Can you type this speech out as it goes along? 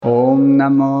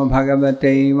namo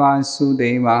bhagavate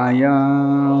vasudevaya.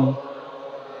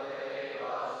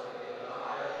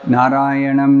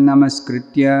 Narayanam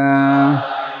namaskritya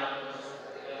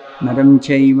naram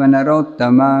chaiva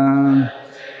narottama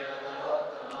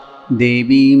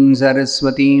devim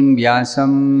saraswatim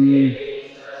vyasam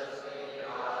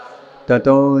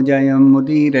tato jayam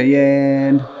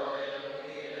mudirayed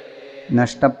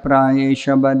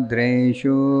nashtaprayesha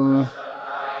badreshu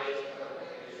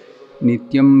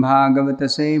nityam bhagavata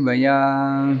sevaya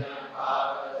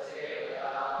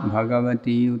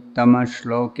bhagavati uttama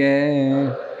shloke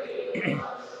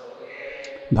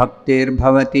bhaktir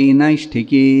bhavati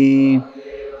naishtiki.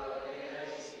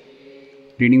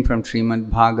 Reading from Srimad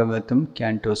Bhagavatam,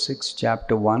 Canto 6,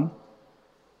 Chapter 1,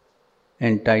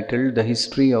 entitled The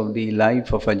History of the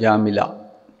Life of Ajamila,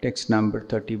 text number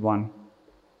 31.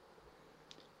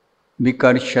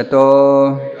 Vikarshato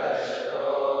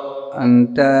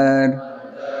antar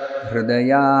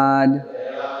hridayad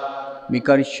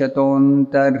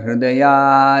vikarshatontar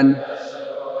hridayad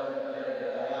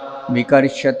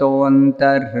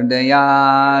vikarshatontar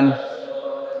hridayad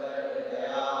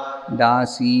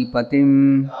dasipatim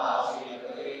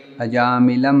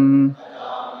ajamilam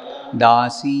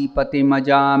dasipatim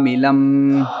ajamilam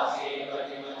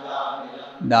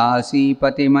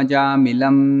dasipatim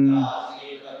ajamilam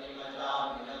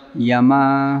yama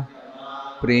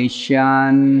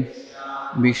preshyan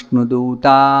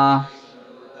vishnuduta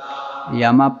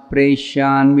yama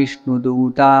preshyan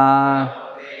vishnuduta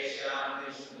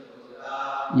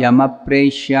yama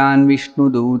preshyan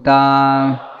vishnuduta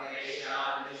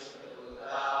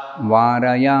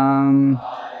varayam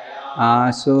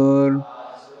asur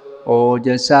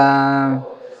ojasa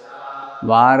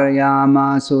varayam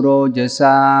asur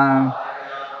ojasa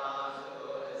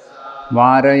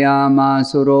varayam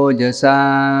asur ojasa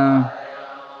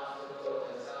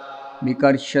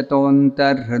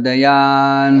vikarshatontar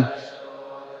hridayan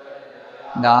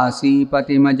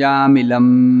dasipatim ajamilam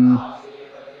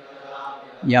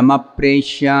yama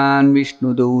preshyan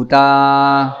vishnuduta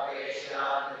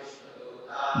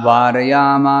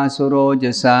varayam asur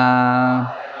ojasa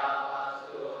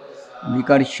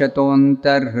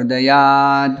vikarshatontar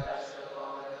hridayad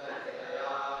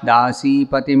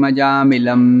dasipatim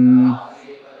ajamilam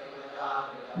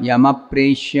yama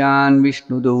preshyan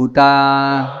vishnuduta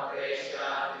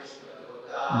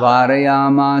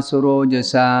varayam asur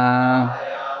ojasa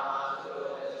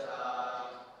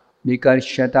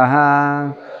vikarshataha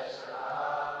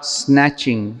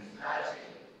snatching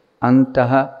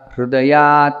antah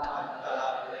hridayat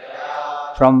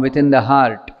from within the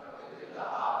heart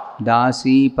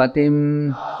dasipatim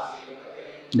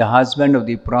the husband of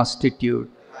the prostitute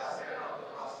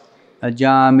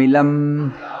ajamilam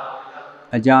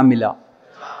ajamila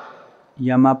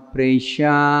yama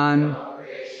preshyan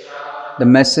the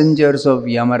messengers of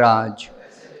Yamaraj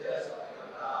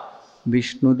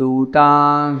vishnuduta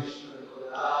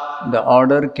the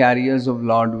order carriers of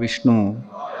Lord Vishnu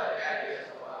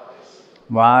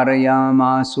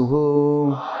varayamasuhu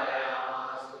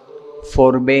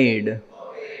forbade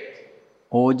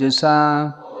ojasa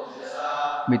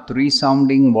with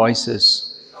resounding voices.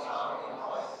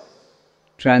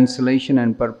 Translation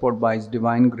and purport by His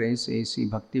Divine Grace A.C.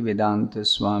 Bhaktivedanta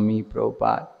Swami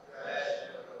Prabhupada.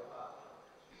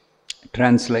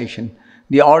 Translation.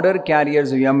 The order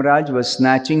carriers of Yamaraj were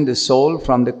snatching the soul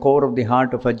from the core of the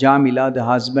heart of Ajamila, the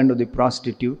husband of the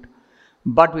prostitute.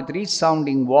 But with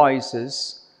resounding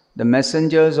voices, the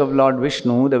messengers of Lord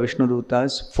Vishnu, the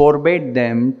Vishnudutas, forbade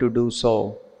them to do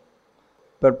so.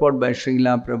 Purport by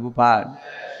Srila Prabhupada.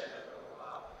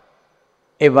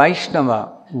 A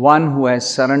Vaishnava, one who has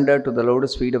surrendered to the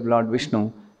lotus feet of Lord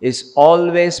Vishnu, is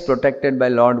always protected by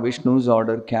Lord Vishnu's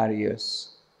order carriers.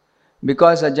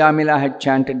 Because Ajamila had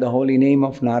chanted the holy name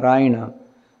of Narayana,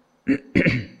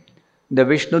 the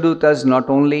Vishnudutas not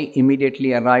only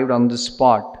immediately arrived on the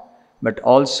spot, but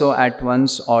also at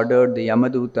once ordered the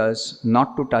Yamadutas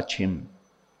not to touch him.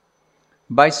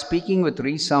 By speaking with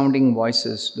resounding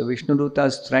voices, the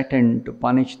Vishnudutas threatened to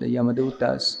punish the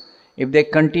Yamadutas if they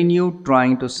continued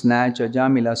trying to snatch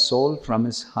Ajamila's soul from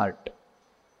his heart.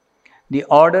 The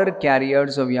order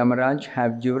carriers of Yamaraj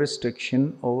have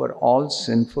jurisdiction over all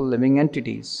sinful living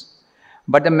entities.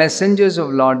 But the messengers of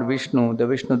Lord Vishnu, the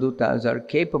Vishnudutas, are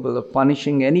capable of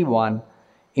punishing anyone,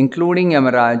 including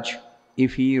Yamaraj,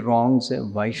 if he wrongs a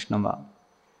Vaishnava.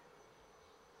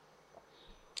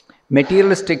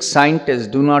 Materialistic scientists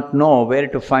do not know where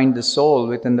to find the soul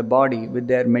within the body with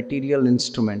their material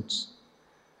instruments.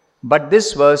 But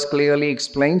this verse clearly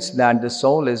explains that the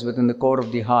soul is within the core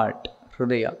of the heart,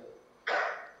 Hridaya.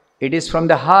 It is from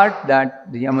the heart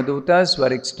that the Yamadutas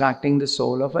were extracting the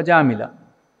soul of Ajamila.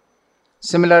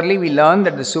 Similarly, we learn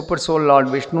that the Super Soul Lord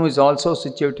Vishnu is also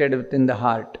situated within the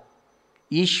heart.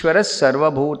 Ishvara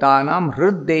sarva bhutanam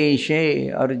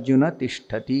hriddeshe Arjuna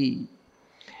tishtati.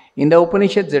 In the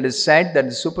Upanishads, it is said that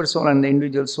the Super Soul and the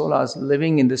individual soul are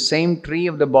living in the same tree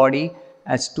of the body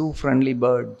as two friendly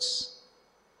birds.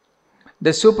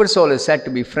 The Super Soul is said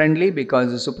to be friendly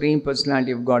because the Supreme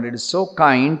Personality of Godhead is so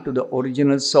kind to the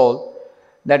original soul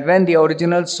that when the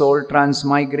original soul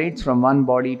transmigrates from one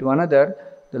body to another,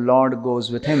 the Lord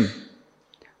goes with him.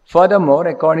 Furthermore,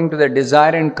 according to the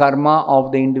desire and karma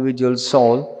of the individual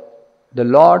soul, the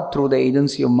Lord, through the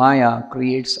agency of Maya,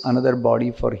 creates another body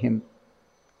for him.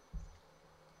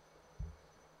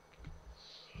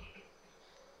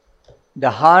 The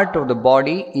heart of the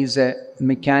body is a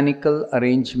mechanical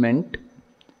arrangement,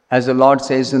 as the Lord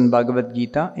says in Bhagavad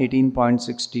Gita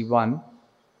 18.61,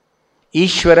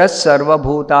 Ishvaras sarva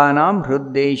bhutanam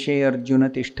hriddeshe Arjuna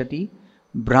tishtati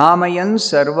brahmayan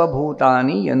sarva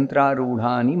bhutani yantra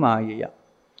rudhani mayaya.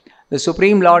 The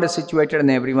Supreme Lord is situated in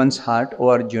everyone's heart, O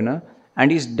Arjuna,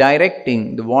 and is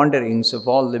directing the wanderings of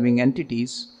all living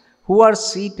entities who are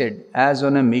seated as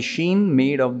on a machine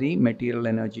made of the material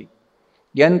energy.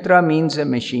 Yantra means a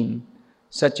machine,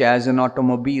 such as an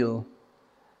automobile.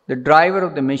 The driver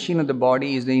of the machine of the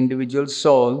body is the individual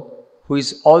soul, who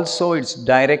is also its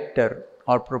director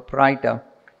or proprietor.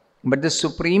 But the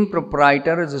supreme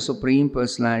proprietor is the Supreme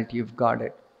Personality of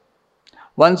Godhead.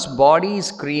 One's body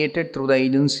is created through the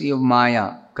agency of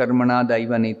Maya, Karmana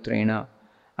Daiva Netrena,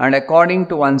 and according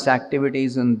to one's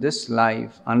activities in this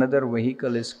life, another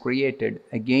vehicle is created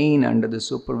again under the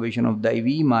supervision of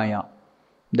Daivi Maya.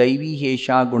 Daivi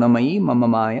Hesha Gunamayi Mama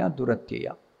Maya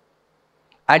Duratyaya.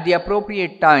 At the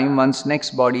appropriate time, one's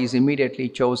next body is immediately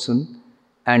chosen,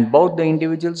 and both the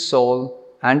individual soul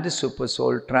and the super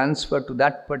soul transfer to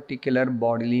that particular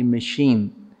bodily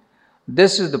machine.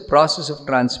 This is the process of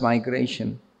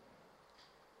transmigration.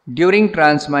 During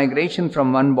transmigration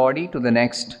from one body to the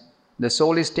next, the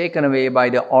soul is taken away by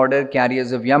the order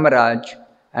carriers of Yamaraj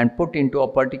and put into a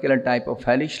particular type of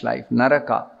hellish life,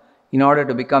 Naraka, in order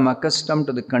to become accustomed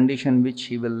to the condition which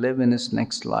he will live in his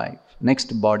next life,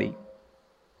 next body.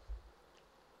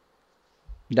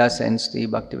 Thus ends the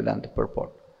Bhaktivedanta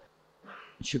purport.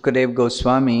 Shukadev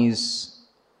Goswami is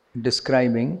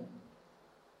describing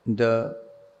the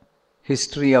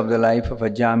history of the life of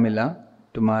Ajamila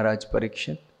to Maharaj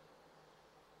Parikshit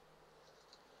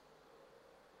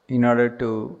in order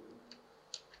to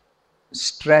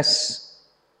stress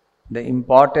the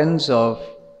importance of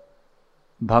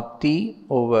bhakti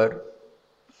over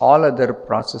all other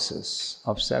processes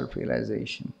of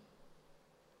self-realization.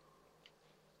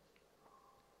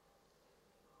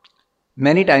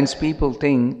 Many times people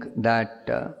think that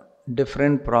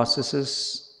different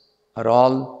processes are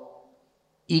all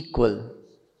equal.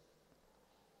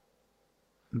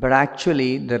 But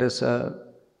actually there is a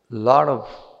lot of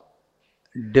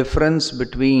difference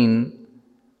between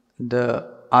the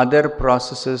other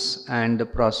processes and the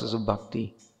process of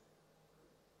bhakti.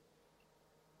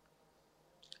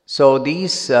 So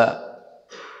these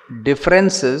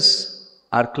differences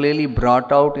are clearly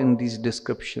brought out in these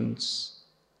descriptions.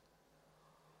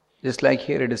 Just like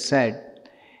here it is said,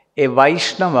 a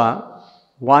Vaishnava,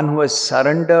 one who has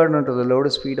surrendered unto the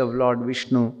lotus feet of Lord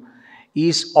Vishnu,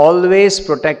 is always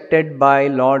protected by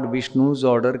Lord Vishnu's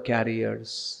order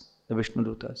carriers, the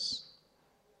Vishnudutas.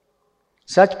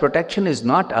 Such protection is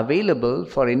not available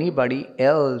for anybody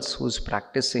else who is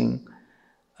practicing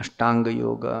Ashtanga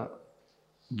Yoga,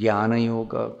 Jnana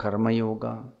Yoga, Karma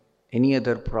Yoga, any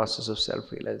other process of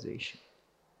self-realization.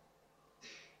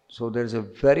 So there is a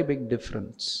very big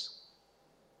difference.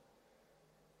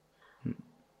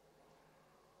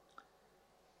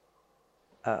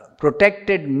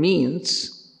 Protected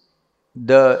means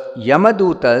the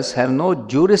Yamadutas have no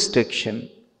jurisdiction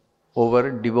over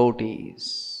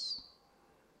devotees,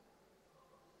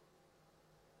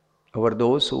 over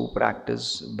those who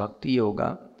practice Bhakti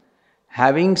Yoga,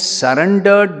 having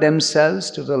surrendered themselves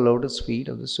to the lotus feet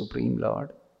of the Supreme Lord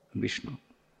Vishnu.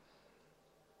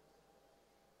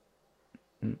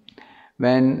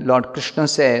 When Lord Krishna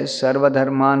says, Sarva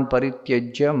dharman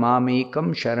parityajya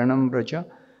mamekam sharanam vraja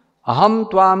aham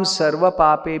tvam sarva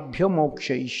papebhyo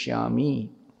mokshayishyami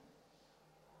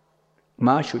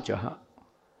ma shuchaha.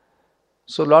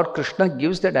 So Lord Krishna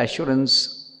gives that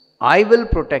assurance, I will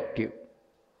protect you.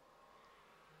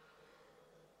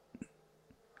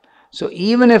 So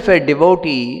even if a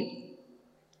devotee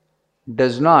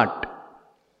does not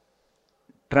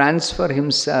transfer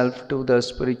himself to the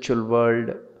spiritual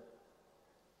world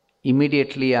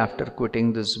immediately after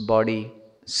quitting this body,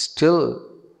 still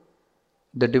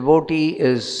the devotee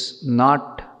is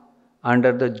not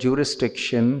under the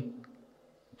jurisdiction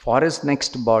for his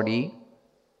next body,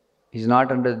 is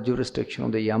not under the jurisdiction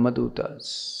of the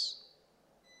Yamadutas.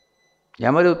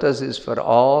 Yamadutas is for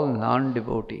all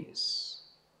non-devotees.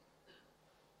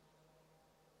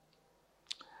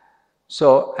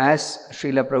 So, as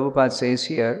Srila Prabhupada says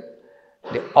here,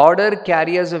 the order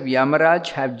carriers of Yamaraj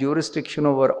have jurisdiction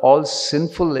over all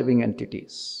sinful living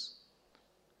entities.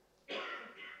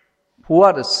 Who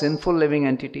are the sinful living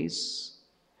entities?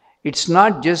 It's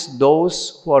not just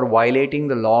those who are violating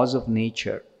the laws of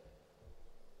nature.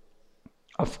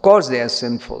 Of course they are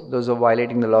sinful, those who are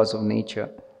violating the laws of nature,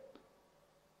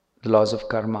 the laws of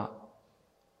karma.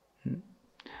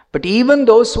 But even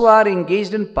those who are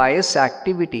engaged in pious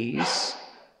activities,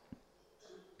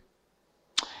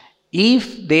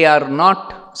 if they are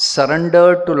not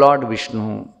surrendered to Lord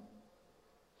Vishnu,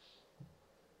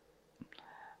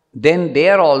 then they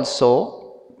are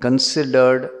also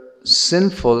considered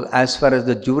sinful as far as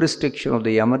the jurisdiction of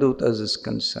the Yamadutas is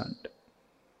concerned.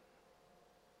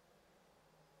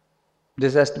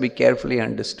 This has to be carefully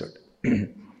understood.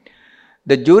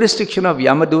 The jurisdiction of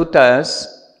Yamadutas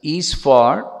is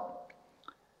for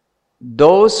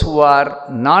those who are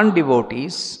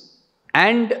non-devotees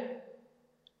and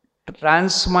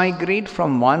transmigrate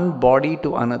from one body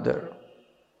to another.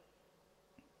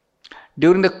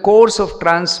 During the course of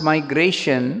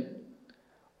transmigration,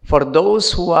 for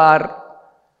those who are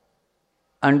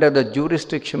under the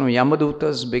jurisdiction of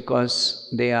Yamadutas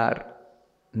because they are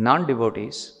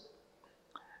non-devotees,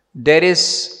 there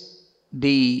is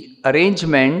the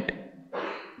arrangement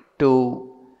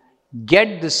to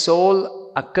get the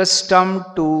soul accustomed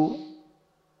to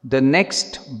the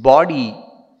next body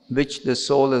which the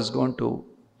soul is going to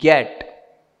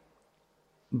get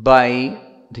by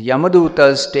the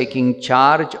Yamadutas taking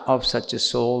charge of such a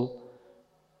soul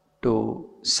to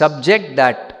subject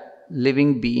that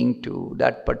living being to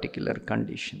that particular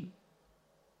condition.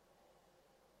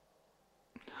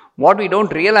 What we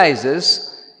don't realize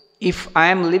is, if I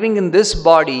am living in this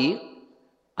body,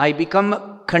 I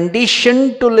become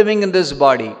conditioned to living in this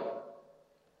body.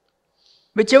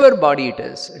 Whichever body it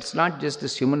is, it's not just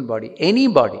this human body, any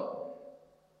body,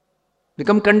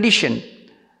 become conditioned.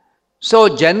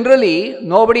 So generally,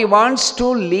 nobody wants to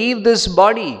leave this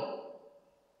body.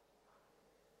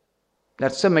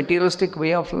 That's a materialistic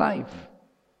way of life.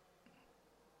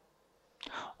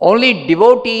 Only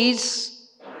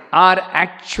devotees are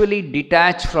actually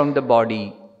detached from the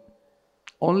body.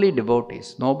 Only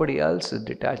devotees, nobody else is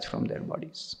detached from their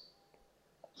bodies.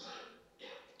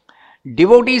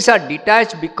 Devotees are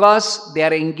detached because they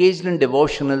are engaged in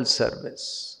devotional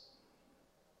service.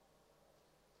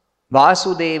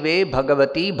 Vasudeve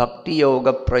Bhagavati Bhakti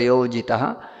Yoga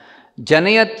Prayojitaha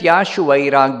Janayatyashu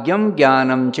Vairagyam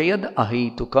Jnanam Chayad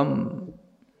Ahitukam.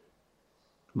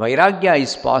 Vairagya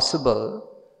is possible.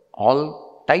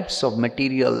 All types of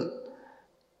material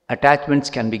attachments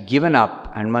can be given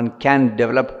up, and one can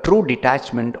develop true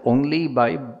detachment only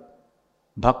by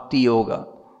Bhakti Yoga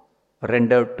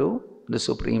rendered to the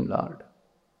Supreme Lord,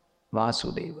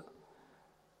 Vasudeva.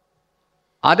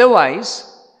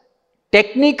 Otherwise,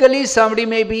 technically somebody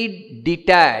may be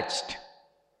detached,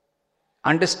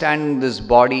 understanding this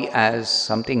body as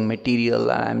something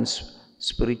material and I'm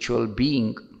spiritual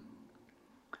being.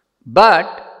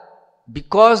 But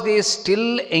because they are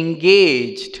still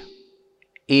engaged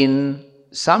in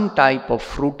some type of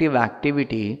fruitive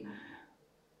activity,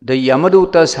 the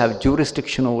Yamadutas have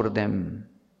jurisdiction over them.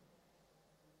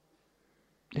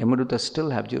 The Yamadutas still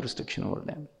have jurisdiction over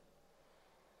them.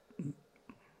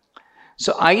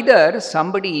 So either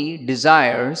somebody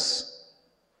desires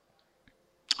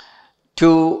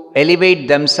to elevate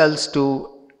themselves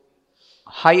to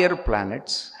higher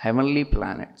planets, heavenly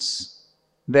planets,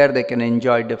 where they can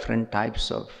enjoy different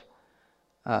types of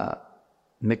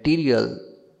material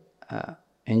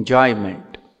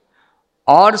enjoyment,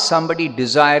 or somebody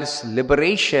desires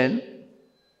liberation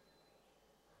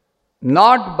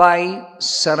not by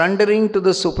surrendering to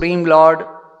the Supreme Lord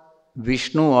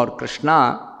Vishnu or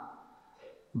Krishna,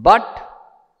 but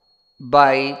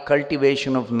by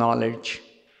cultivation of knowledge,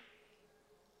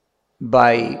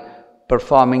 by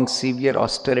performing severe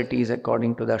austerities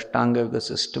according to the Ashtanga Yoga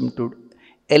system to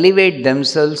elevate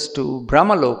themselves to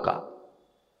Brahmaloka,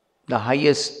 the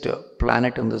highest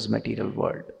planet in this material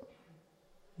world.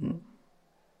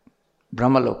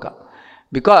 Brahmaloka.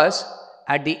 Because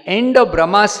at the end of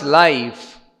Brahma's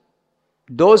life,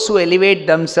 those who elevate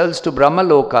themselves to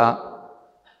Brahmaloka,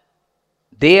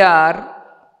 they are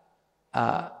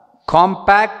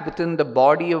compact within the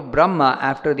body of Brahma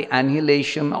after the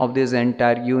annihilation of this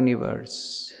entire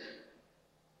universe.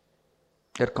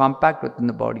 They are compact within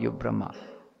the body of Brahma.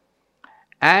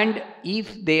 And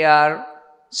if they are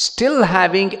still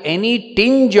having any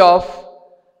tinge of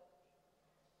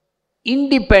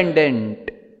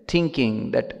independent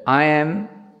thinking that I am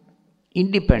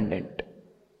independent,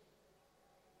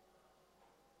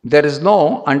 there is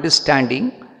no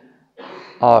understanding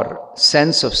or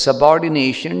sense of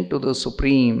subordination to the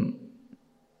Supreme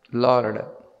Lord,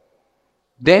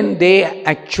 then they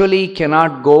actually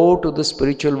cannot go to the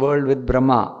spiritual world with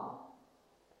Brahma.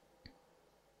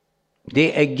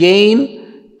 They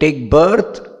again take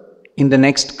birth in the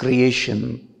next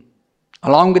creation.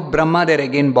 Along with Brahma, they are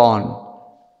again born.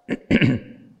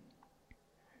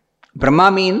 Brahma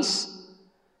means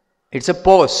it's a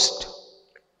post.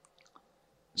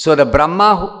 So the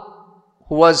Brahma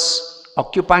who was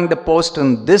occupying the post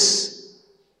in this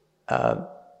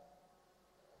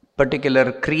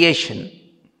particular creation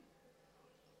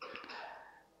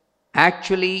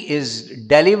actually is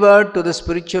delivered to the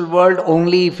spiritual world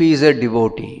only if he is a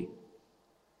devotee.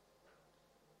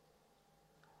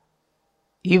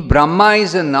 If Brahma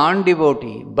is a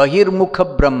non-devotee,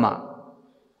 Bahirmukha Brahma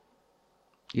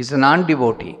is a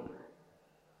non-devotee,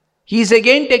 he is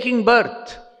again taking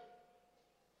birth.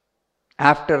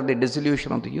 After the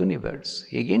dissolution of the universe,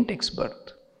 he again takes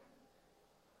birth.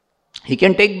 He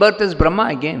can take birth as Brahma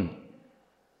again.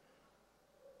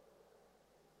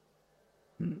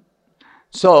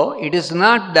 So, it is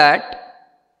not that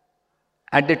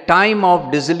at the time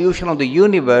of dissolution of the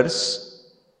universe,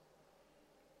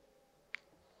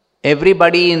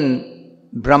 everybody in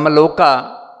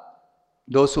Brahmaloka,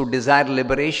 those who desire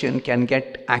liberation, can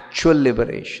get actual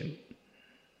liberation.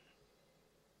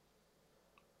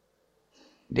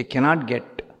 They cannot get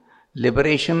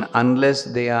liberation unless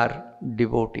they are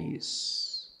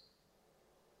devotees.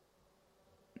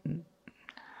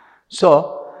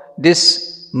 So,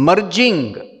 this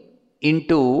merging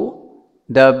into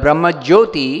the Brahma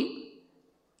Jyoti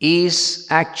is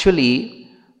actually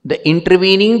the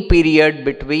intervening period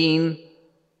between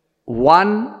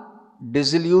one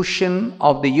dissolution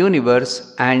of the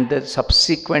universe and the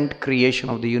subsequent creation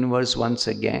of the universe once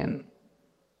again.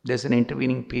 There's an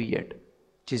intervening period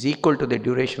which is equal to the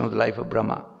duration of the life of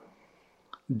Brahma.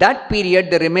 That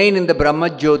period they remain in the Brahma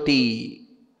Jyoti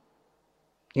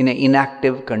in an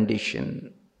inactive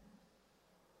condition.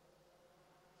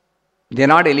 They are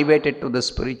not elevated to the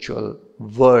spiritual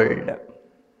world.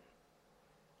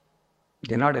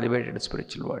 They are not elevated to the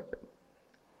spiritual world.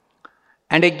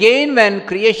 And again, when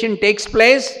creation takes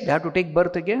place, they have to take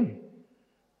birth again.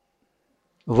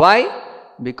 Why?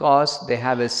 Because they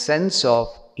have a sense of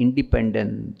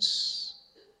independence.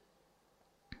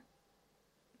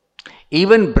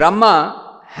 Even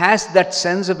Brahma has that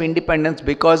sense of independence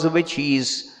because of which he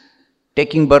is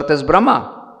taking birth as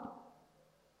Brahma.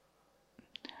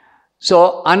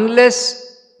 So,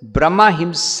 unless Brahma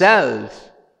himself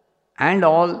and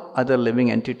all other living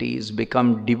entities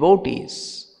become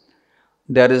devotees,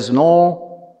 there is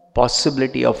no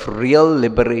possibility of real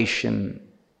liberation.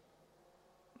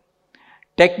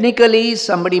 Technically,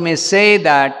 somebody may say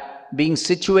that being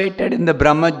situated in the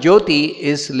Brahma Jyoti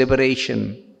is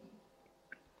liberation.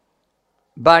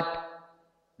 But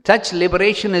such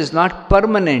liberation is not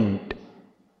permanent,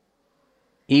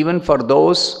 even for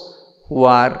those who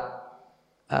are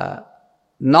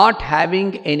not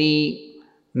having any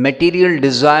material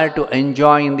desire to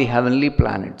enjoy in the heavenly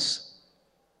planets.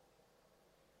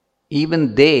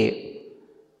 Even they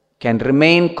can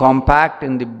remain compact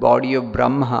in the body of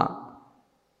Brahma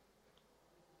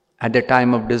at the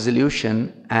time of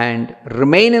dissolution and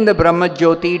remain in the Brahma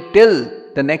Jyoti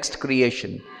till the next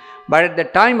creation. But at the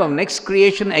time of next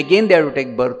creation, again they have to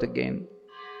take birth again.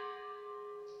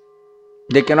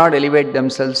 They cannot elevate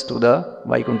themselves to the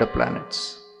Vaikuntha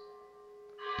planets.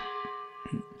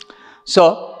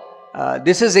 So,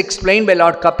 this is explained by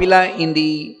Lord Kapila in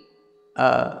the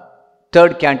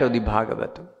third canto of the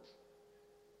Bhagavata.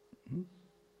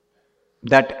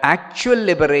 That actual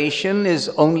liberation is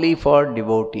only for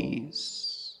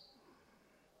devotees.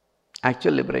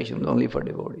 Actual liberation is only for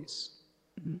devotees.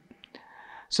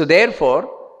 So therefore,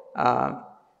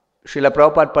 Srila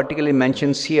Prabhupada particularly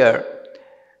mentions here,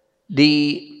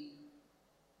 the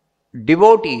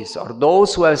devotees or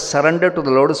those who have surrendered to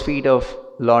the lotus feet of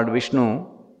Lord Vishnu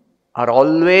are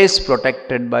always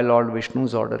protected by Lord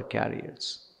Vishnu's order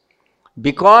carriers.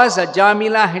 Because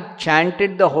Ajamila had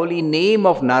chanted the holy name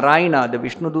of Narayana, the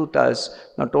Vishnudutas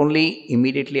not only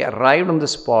immediately arrived on the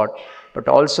spot, but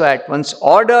also at once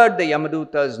ordered the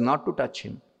Yamadutas not to touch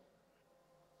him.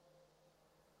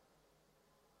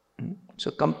 So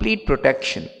complete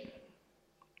protection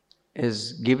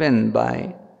is given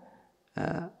by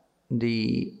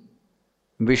the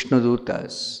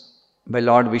Vishnudutas, by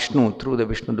Lord Vishnu through the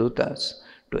Vishnudutas,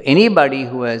 to anybody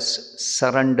who has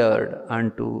surrendered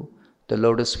unto the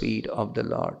lotus feet of the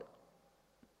Lord.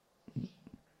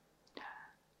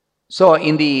 So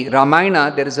in the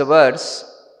Ramayana there is a verse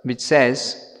which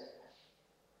says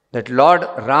that Lord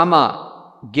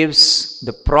Rama gives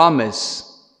the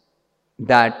promise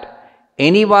that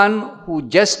anyone who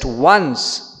just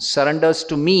once surrenders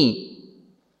to me,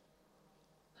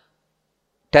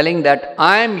 telling that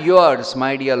I am yours,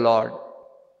 my dear Lord,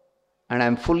 and I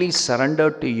am fully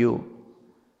surrendered to you,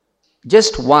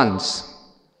 just once,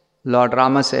 Lord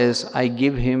Rama says, I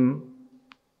give him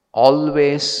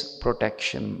always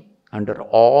protection under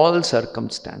all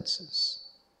circumstances.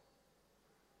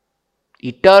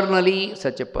 Eternally,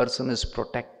 such a person is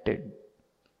protected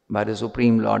by the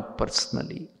Supreme Lord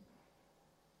personally.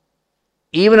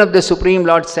 Even if the Supreme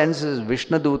Lord sends his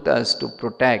Vishnudutas to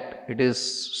protect, it is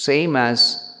same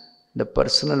as the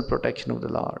personal protection of the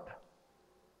Lord.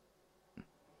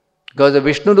 Because the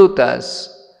Vishnudutas,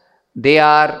 they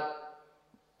are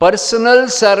personal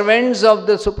servants of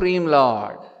the Supreme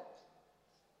Lord.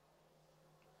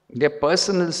 They are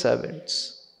personal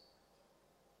servants.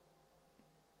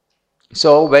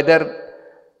 So whether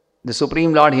the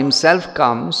Supreme Lord himself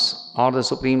comes or the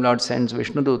Supreme Lord sends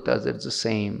Vishnudutas, it's the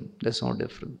same. There's no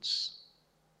difference.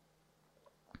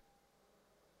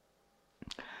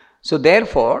 So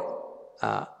therefore,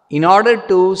 in order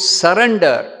to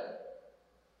surrender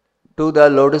to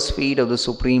the lotus feet of the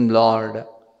Supreme Lord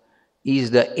is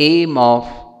the aim of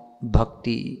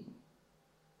bhakti.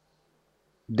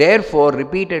 Therefore,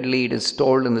 repeatedly it is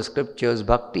told in the scriptures,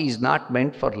 bhakti is not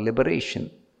meant for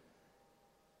liberation.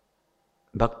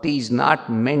 Bhakti is not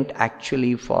meant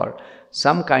actually for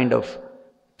some kind of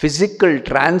physical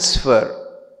transfer.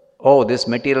 Oh, this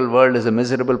material world is a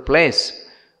miserable place.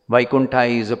 Vaikuntha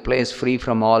is a place free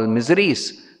from all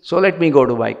miseries. So let me go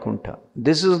to Vaikuntha.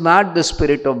 This is not the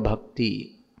spirit of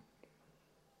bhakti.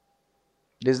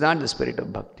 This is not the spirit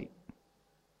of bhakti.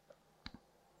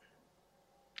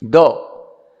 Though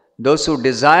those who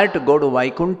desire to go to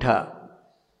Vaikuntha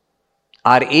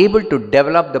are able to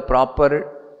develop the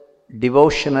proper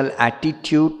devotional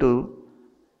attitude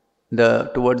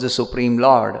towards the Supreme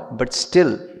Lord, but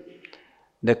still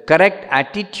the correct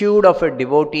attitude of a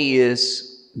devotee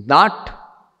is not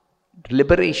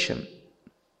liberation.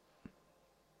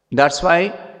 That's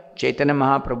why Chaitanya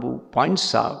Mahaprabhu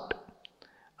points out,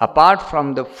 apart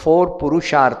from the 4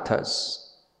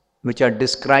 Purusharthas, which are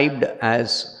described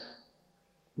as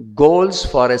goals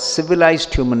for a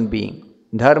civilized human being,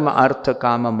 Dharma, Artha,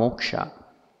 Kama, Moksha,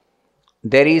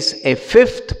 there is a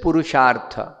 5th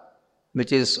Purushartha,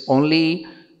 which is only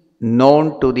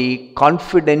known to the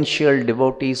confidential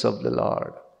devotees of the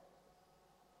Lord.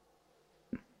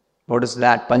 What is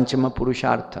that? Panchama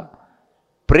Purushartha.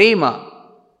 Prema,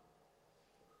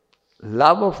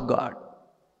 love of God.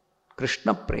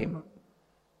 Krishna Prema.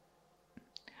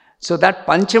 So that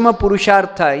Panchama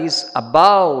Purushartha is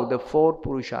above the 4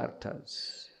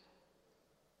 Purusharthas.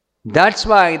 That's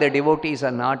why the devotees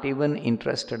are not even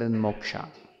interested in moksha.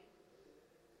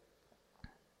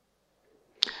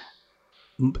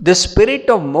 The spirit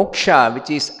of moksha,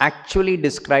 which is actually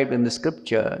described in the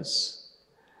scriptures,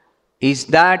 is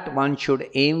that one should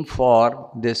aim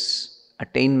for this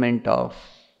attainment of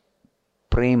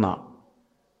prema.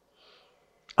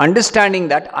 Understanding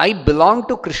that I belong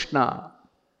to Krishna.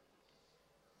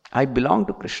 I belong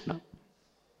to Krishna.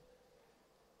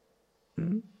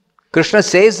 Krishna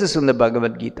says this in the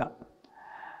Bhagavad Gita.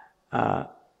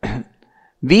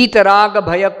 Vitaraga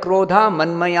bhaya krodha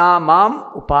manmaya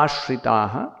mam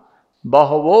upashritaha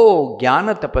bahavo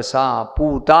jnana tapasa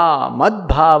puta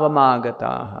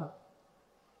madbhavamagataha.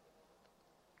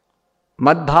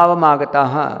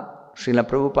 Madbhavamagataha, Srila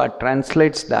Prabhupada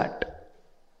translates that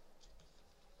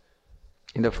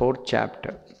in the 4th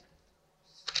chapter.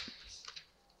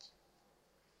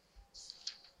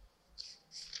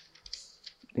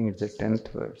 I think it's the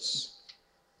 10th verse.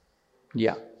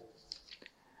 Yeah.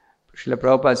 Srila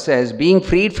Prabhupada says, being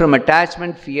freed from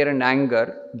attachment, fear and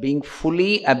anger, being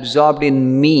fully absorbed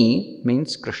in me,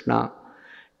 means Krishna,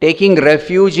 taking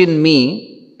refuge in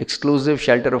me, exclusive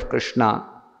shelter of Krishna,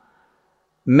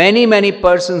 many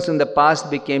persons in the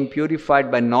past became purified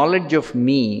by knowledge of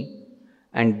me,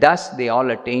 and thus they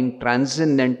all attained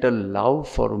transcendental love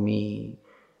for me.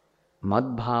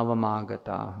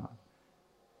 Madbhavamagataha.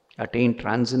 Attain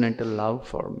transcendental love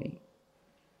for me.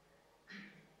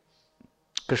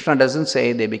 Krishna doesn't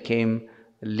say they became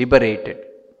liberated.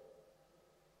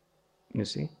 You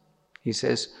see? He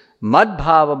says,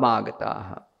 Madbhava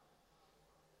Magataha.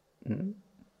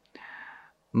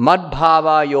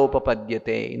 Madbhava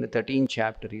yopapadyate. In the 13th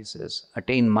chapter, he says,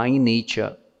 attain my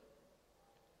nature.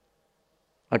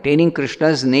 Attaining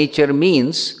Krishna's nature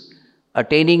means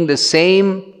attaining the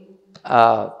same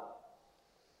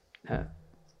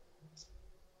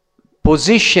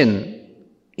position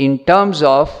in terms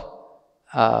of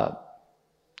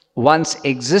one's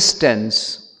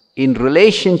existence in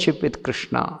relationship with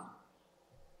Krishna.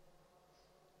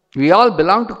 We all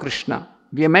belong to Krishna.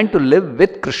 We are meant to live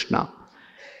with Krishna.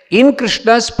 In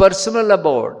Krishna's personal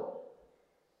abode,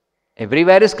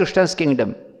 everywhere is Krishna's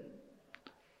kingdom.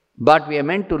 But we are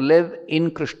meant to live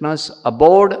in Krishna's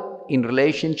abode in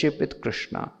relationship with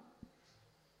Krishna.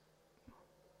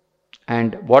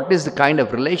 And what is the kind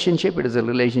of relationship? It is a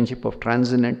relationship of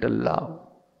transcendental love.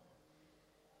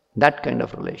 That kind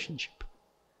of relationship.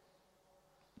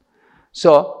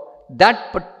 So,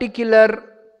 that particular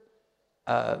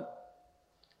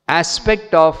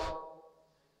aspect of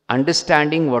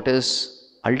understanding what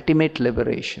is ultimate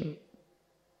liberation.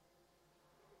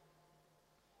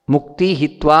 Mukti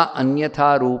hitva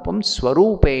anyatha rupam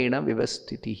swarupena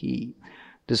vivastitihi.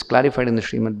 This is clarified in the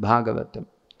Srimad Bhagavatam.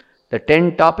 The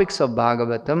 10 topics of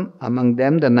Bhagavatam, among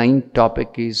them the 9th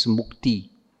topic is mukti.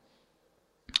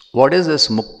 What is this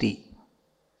mukti?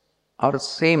 Or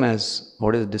same as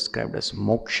what is described as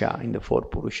moksha in the 4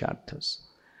 Purusharthas.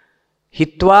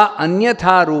 Hitva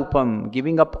anyatha rupam,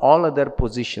 giving up all other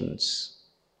positions.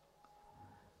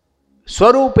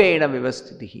 Swarupena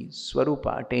vivastitihi.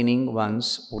 Swarupa, attaining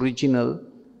one's original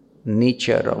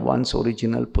nature or one's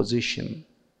original position,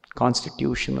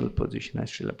 constitutional position,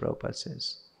 as Srila Prabhupada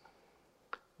says.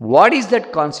 What is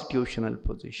that constitutional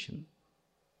position?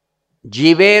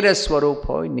 Jivera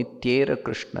swarupo nityera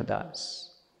Krishnadas.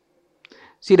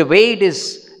 See, the way it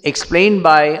is explained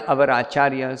by our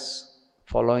acharyas,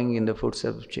 following in the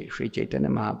footsteps of Sri Chaitanya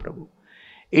Mahaprabhu,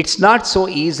 it's not so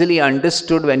easily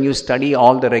understood when you study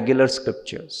all the regular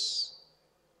scriptures.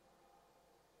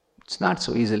 It's not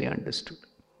so easily understood.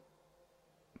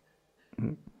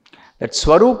 That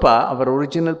Swarupa, our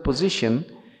original position,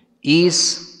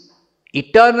 is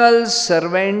eternal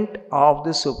servant of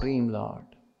the Supreme Lord.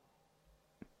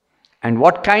 And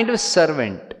what kind of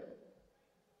servant?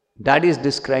 That is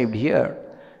described here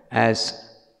as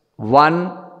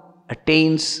one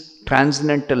attains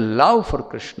transcendental love for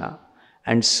Krishna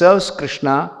and serves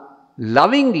Krishna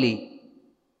lovingly.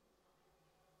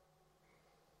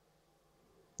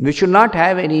 We should not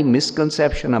have any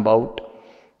misconception about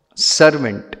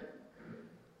servant.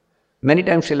 Many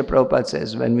times Srila Prabhupada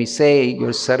says, when we say you're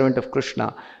a servant of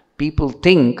Krishna, people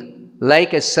think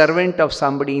like a servant of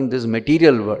somebody in this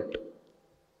material world.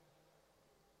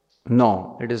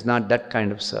 No, it is not that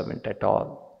kind of servant at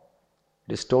all.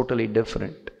 It is totally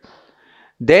different.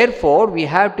 Therefore, we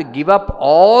have to give up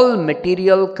all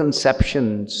material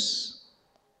conceptions,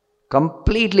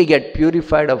 completely get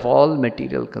purified of all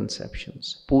material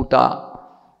conceptions. Puta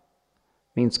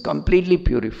means completely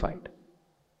purified.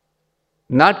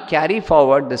 Not carry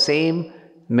forward the same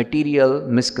material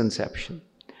misconception.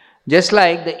 Just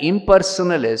like the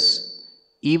impersonalists,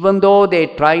 even though they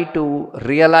try to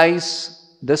realize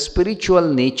the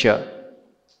spiritual nature,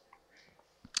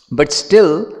 but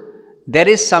still there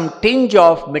is some tinge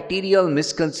of material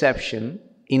misconception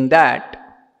in that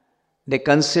they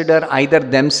consider either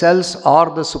themselves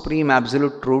or the Supreme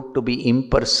Absolute Truth to be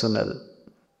impersonal.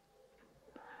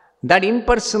 That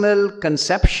impersonal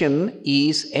conception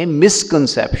is a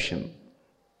misconception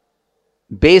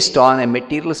based on a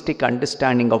materialistic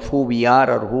understanding of who we are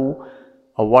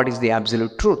or what is the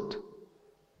Absolute Truth.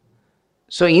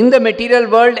 So in the material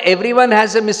world, everyone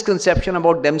has a misconception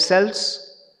about themselves,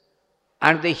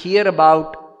 and they hear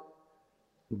about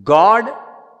God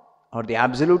or the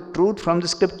Absolute Truth from the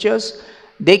scriptures.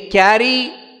 They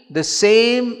carry the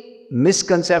same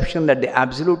misconception that the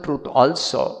Absolute Truth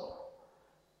also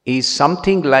is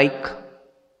something like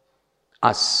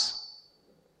us.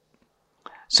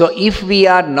 So if we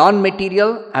are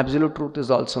non-material, Absolute Truth is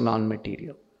also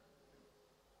non-material.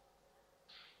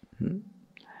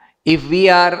 If we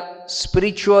are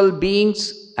spiritual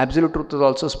beings, Absolute Truth is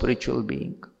also spiritual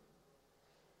being.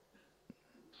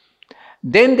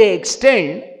 Then they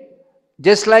extend,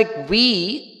 just like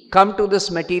we come to this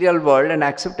material world and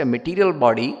accept a material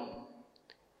body,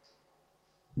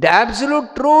 the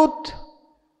Absolute Truth,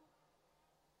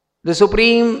 the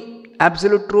Supreme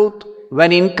Absolute Truth,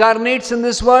 when incarnates in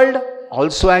this world,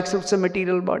 also accepts a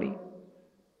material body.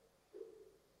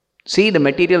 See the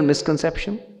material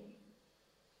misconception?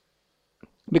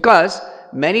 Because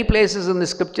many places in the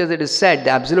scriptures it is said the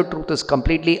Absolute Truth is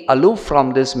completely aloof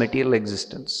from this material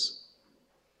existence.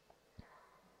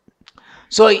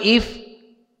 So if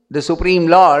the Supreme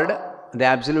Lord, the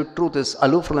Absolute Truth, is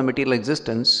aloof from the material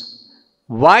existence,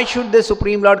 why should the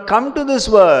Supreme Lord come to this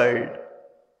world?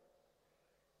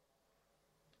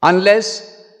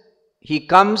 Unless He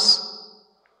comes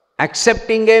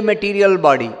accepting a material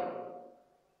body.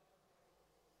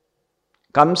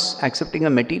 Comes accepting a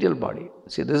material body.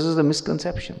 See, this is the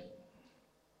misconception.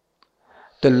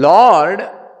 The Lord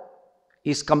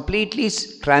is completely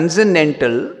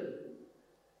transcendental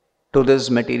to this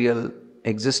material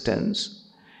existence,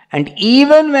 and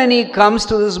even when He comes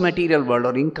to this material world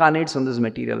or incarnates on this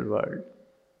material world,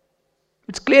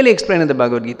 it's clearly explained in the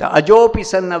Bhagavad Gita. Ajopi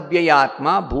san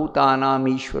avyayatma bhutanam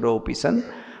ishvaropi san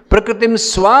prakritim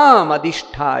swam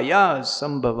adhisthaya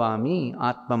sambhavami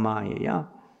atmamayaya.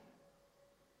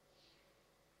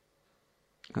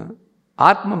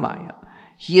 Atmamaya.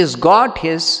 He has got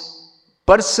His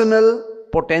personal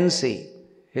potency,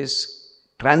 His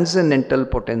transcendental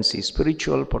potency,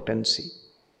 spiritual potency,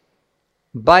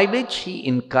 by which He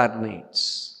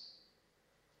incarnates,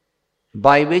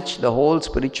 by which the whole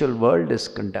spiritual world is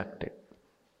conducted,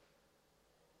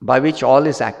 by which all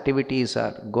His activities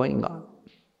are going on.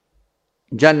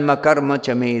 Janma karma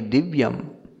chame divyam.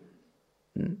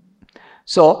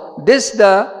 So this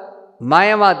the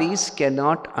Mayavadis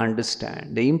cannot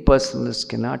understand, the impersonalists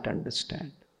cannot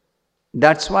understand.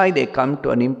 That's why they come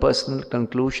to an impersonal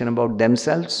conclusion about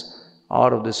themselves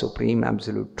or of the Supreme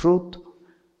Absolute Truth,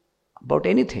 about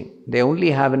anything. They only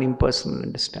have an impersonal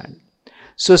understanding.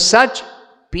 So such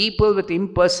people with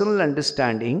impersonal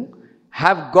understanding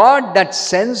have got that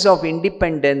sense of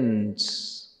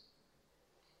independence.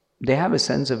 They have a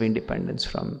sense of independence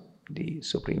from the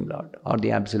Supreme Lord or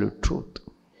the Absolute Truth.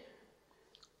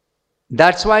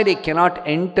 That's why they cannot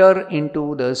enter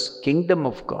into this kingdom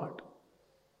of God.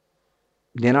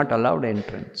 They are not allowed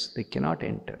entrance. They cannot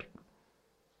enter.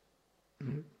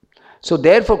 So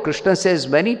therefore Krishna says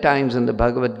many times in the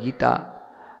Bhagavad Gita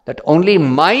that only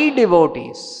my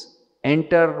devotees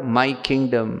enter my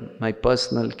kingdom, my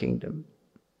personal kingdom.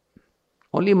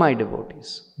 Only my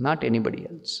devotees, not anybody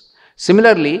else.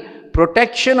 Similarly,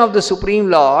 protection of the Supreme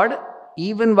Lord,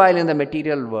 even while in the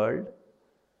material world,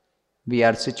 we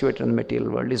are situated in the material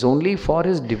world, is only for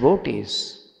His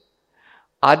devotees.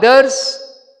 Others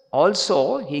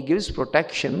also He gives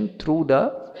protection through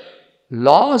the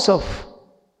laws of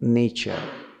nature,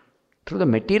 through the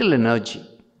material energy.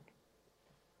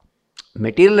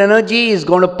 Material energy is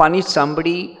going to punish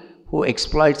somebody who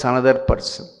exploits another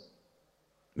person.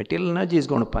 Material energy is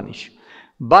going to punish.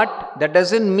 But that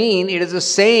doesn't mean it is the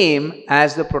same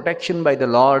as the protection by the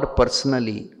Lord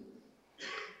personally.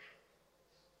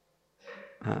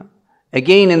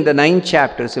 Again in the 9th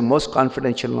chapter, it's the most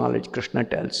confidential knowledge, Krishna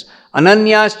tells,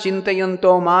 Ananyas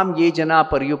chintayanto mam ye jana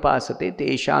paryupasate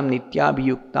tesham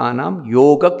nityabhiyuktanam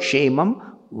yoga kshemam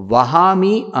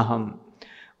vahami aham.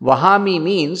 Vahami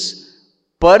means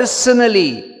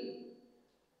personally.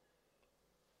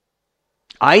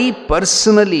 I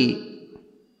personally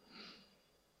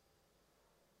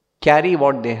carry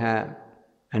what they have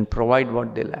and provide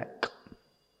what they lack.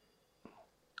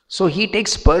 So He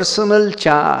takes personal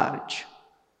charge.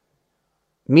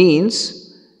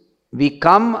 Means we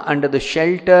come under the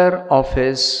shelter of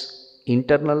His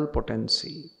internal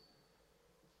potency.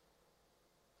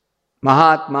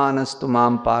 Mahatmanastu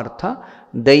mam partha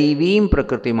daivim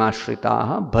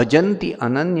prakritimashhritaha bhajanti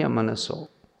ananya manaso.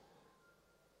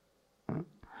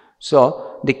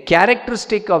 So the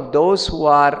characteristic of those who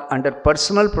are under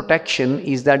personal protection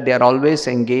is that they are always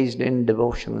engaged in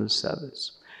devotional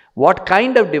service. What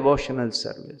kind of devotional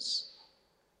service?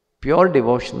 Pure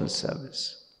devotional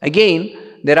service. Again,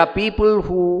 there are people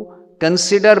who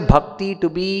consider bhakti to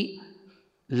be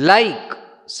like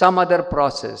some other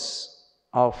process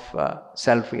of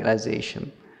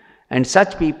self-realization. And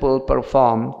such people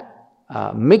perform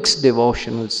mixed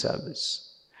devotional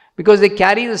service. Because they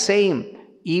carry the same,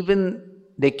 even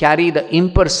they carry the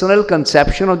impersonal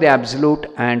conception of the Absolute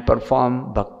and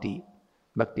perform bhakti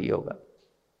yoga.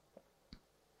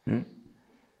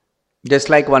 Just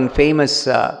like one famous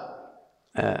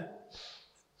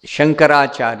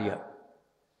Shankaracharya,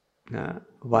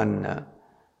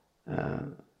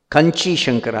 Kanchi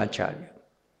Shankaracharya.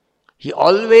 He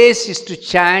always used to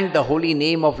chant the holy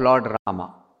name of Lord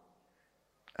Rama.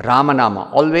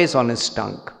 Ramanama, always on his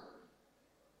tongue.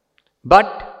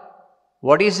 But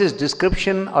what is his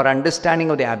description or understanding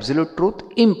of the Absolute Truth?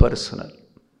 Impersonal.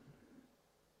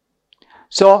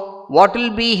 So, what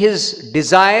will be his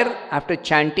desire after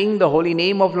chanting the holy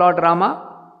name of Lord Rama?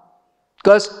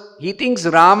 Because he thinks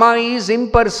Rama is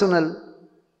impersonal.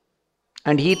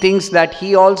 And he thinks that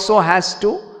he also has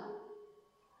to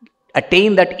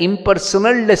attain that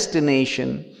impersonal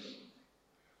destination.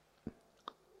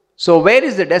 So where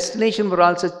is the destination for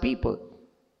all such people?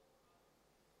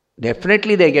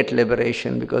 Definitely they get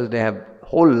liberation, because they have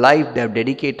whole life they have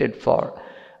dedicated for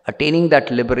attaining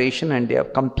that liberation, and they are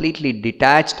completely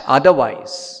detached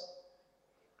otherwise.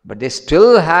 But they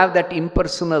still have that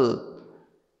impersonal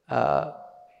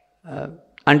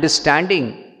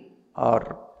understanding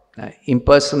or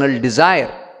impersonal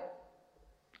desire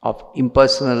of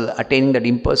attaining that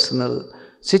impersonal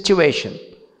situation.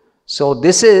 So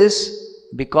this is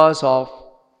because of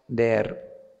their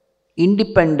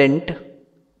independent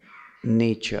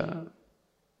nature.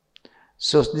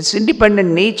 So this independent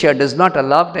nature does not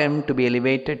allow them to be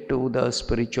elevated to the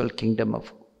spiritual kingdom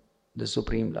of the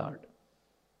Supreme Lord.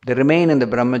 They remain in the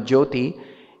Brahma Jyoti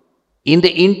in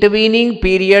the intervening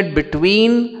period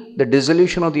between the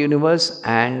dissolution of the universe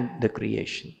and the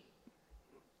creation.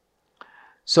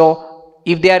 So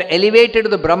if they are elevated to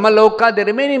the Brahma Loka, they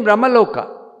remain in Brahma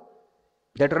Loka.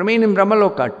 They remain in Brahma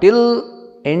Loka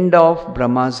till end of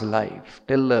Brahma's life,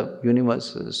 till the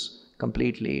universe is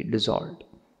completely dissolved.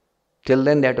 Till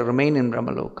then they have to remain in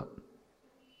Brahma Loka.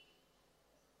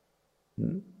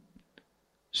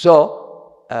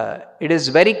 So it is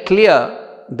very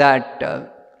clear that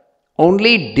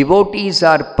only devotees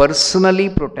are personally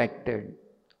protected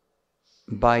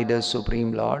by the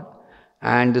Supreme Lord,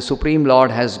 and the Supreme Lord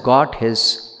has got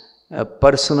his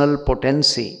personal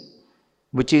potency,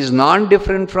 which is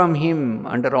non-different from him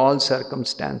under all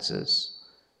circumstances,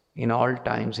 in all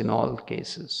times, in all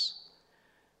cases.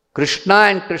 Krishna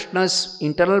and Krishna's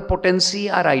internal potency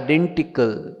are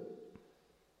identical,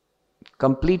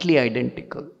 completely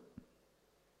identical.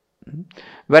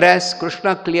 Whereas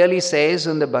Krishna clearly says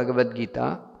in the Bhagavad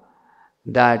Gita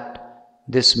that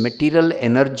this material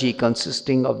energy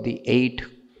consisting of the 8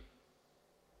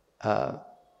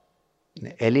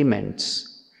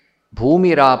 elements,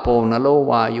 Bhumirapo Nalo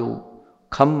Vayu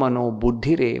Khammano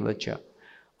Buddhirevacha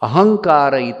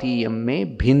Ahankara iti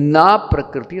yamme bhinna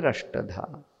prakriti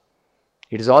rashtadha.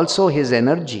 It is also his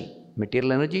energy.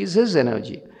 Material energy is his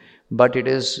energy, but it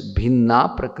is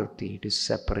bhinna prakriti, it is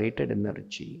separated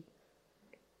energy.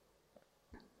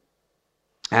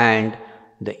 And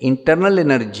the internal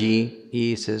energy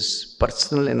is his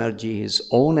personal energy, his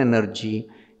own energy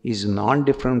is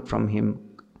non-different from him,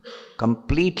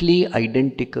 completely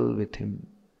identical with him.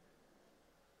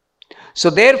 So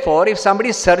therefore, if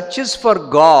somebody searches for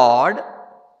God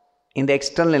in the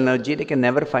external energy, they can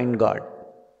never find God.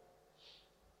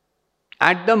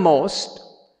 At the most,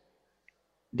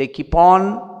 they keep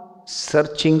on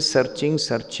searching.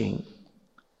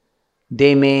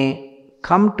 They may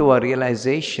come to a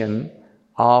realization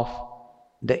of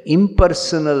the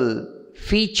impersonal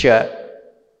feature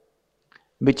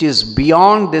which is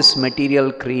beyond this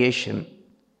material creation,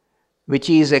 which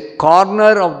is a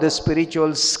corner of the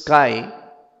spiritual sky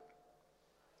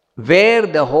where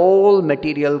the whole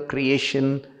material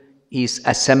creation is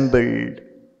assembled,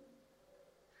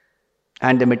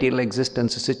 and the material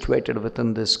existence is situated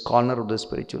within this corner of the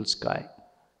spiritual sky.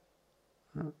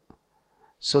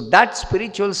 So that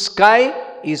spiritual sky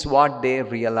is what they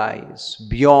realize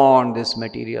beyond this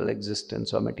material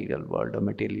existence or material world or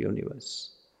material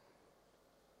universe.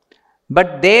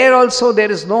 But there also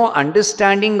there is no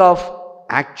understanding of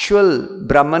actual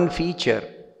Brahman feature.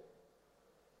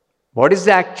 What is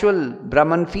the actual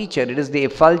Brahman feature? It is the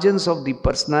effulgence of the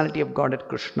personality of Godhead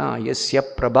Krishna.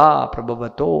 Yasya prabha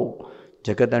prabhavato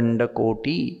jagadanda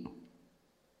koti.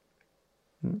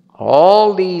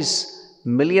 All these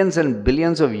millions and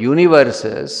billions of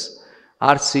universes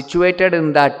are situated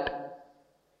in that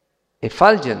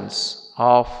effulgence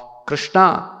of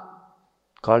Krishna,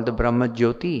 called the Brahma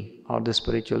Jyoti or the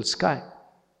spiritual sky.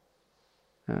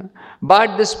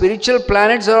 But the spiritual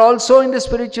planets are also in the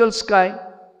spiritual sky.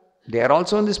 They are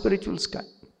also in the spiritual sky.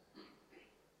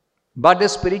 But the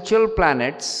spiritual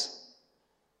planets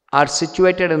are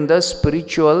situated in the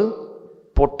spiritual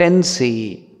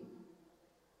potency.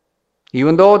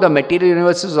 Even though the material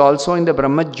universe is also in the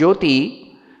Brahma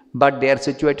Jyoti, but they are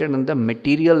situated in the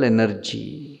material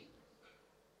energy.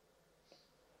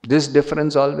 This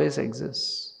difference always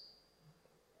exists.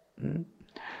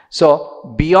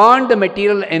 So, beyond the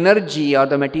material energy or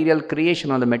the material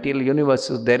creation or the material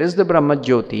universes, there is the Brahma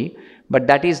Jyoti, but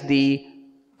that is the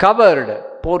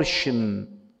covered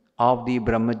portion of the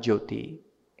Brahma Jyoti.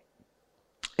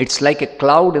 It's like a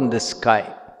cloud in the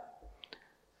sky.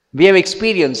 We have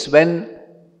experienced when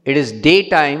it is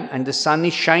daytime and the sun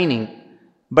is shining,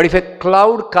 but if a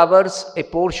cloud covers a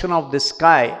portion of the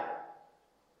sky,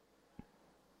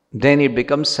 then it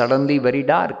becomes suddenly very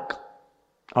dark,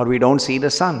 or we don't see the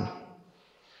sun.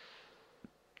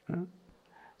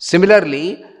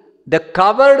 Similarly, the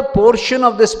covered portion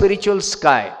of the spiritual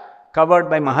sky, covered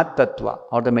by Mahat Tattva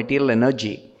or the material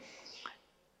energy,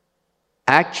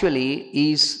 actually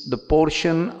is the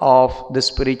portion of the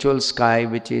spiritual sky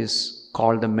which is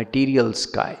called the material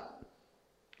sky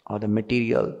or the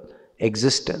material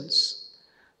existence.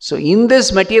 So in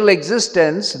this material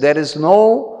existence, there is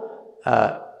no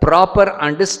proper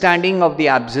understanding of the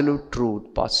absolute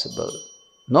truth possible.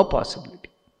 No possibility.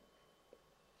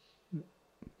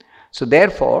 So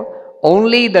therefore,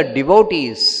 only the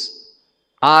devotees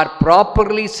are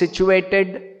properly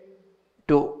situated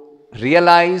to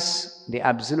realize the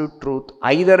absolute truth,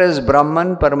 either as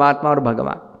Brahman, Paramatma or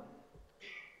Bhagavan.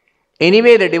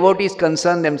 Anyway, the devotees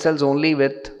concern themselves only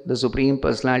with the Supreme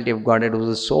Personality of Godhead, who is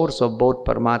the source of both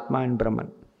Paramatma and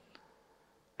Brahman.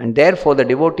 And therefore, the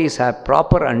devotees have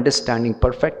proper understanding,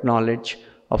 perfect knowledge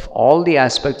of all the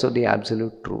aspects of the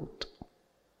absolute truth.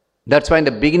 That's why in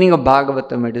the beginning of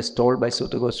Bhagavatam it is told by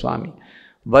Sutta Goswami,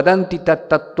 Vadanti tat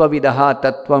tattva vidaha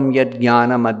tattvam yad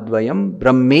jnanam advayam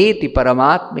brahmeti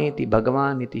paramatmeti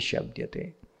bhagavan iti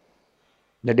shabdyate.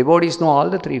 The devotees know all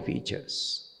the three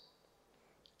features.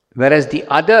 Whereas the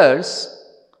others,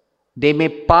 they may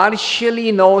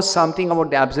partially know something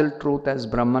about the absolute truth as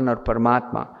Brahman or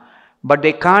Paramatma, but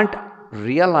they can't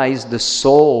realize the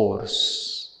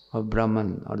source of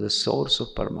Brahman or the source of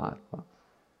Paramatma.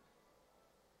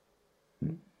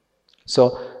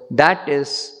 So that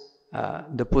is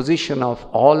the position of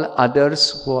all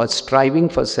others who are striving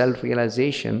for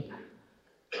self-realization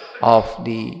of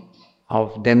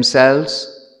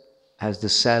themselves as the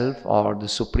self or the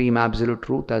supreme absolute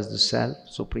truth as the self,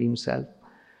 supreme self,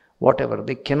 whatever.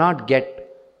 They cannot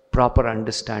get proper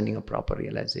understanding or proper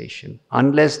realization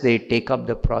unless they take up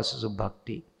the process of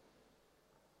bhakti.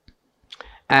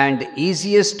 And the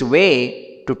easiest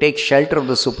way to take shelter of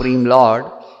the Supreme Lord,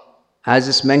 as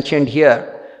is mentioned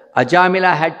here,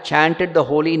 Ajamila had chanted the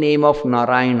holy name of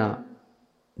Narayana.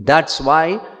 That's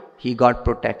why he got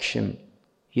protection.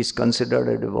 He's considered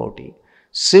a devotee.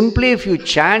 Simply if you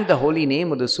chant the holy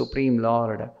name of the Supreme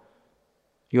Lord,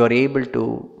 you are able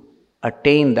to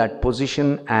attain that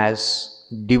position as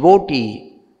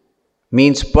devotee,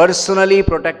 means personally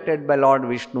protected by Lord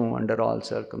Vishnu under all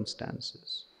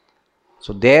circumstances.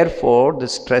 So therefore, the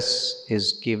stress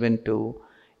is given to,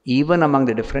 even among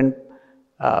the different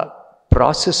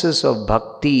processes of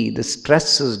bhakti, the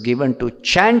stress is given to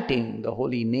chanting the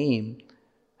holy name,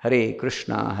 Hare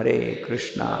Krishna,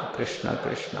 Krishna Krishna,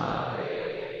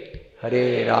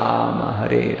 Hare Rama,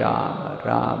 Rama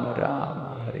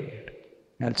Rama, Hare Hare.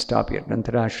 I'll stop here.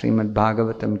 Nantara Srimad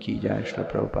Bhagavatam ki jai,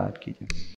 Srila Prabhupada ki jai.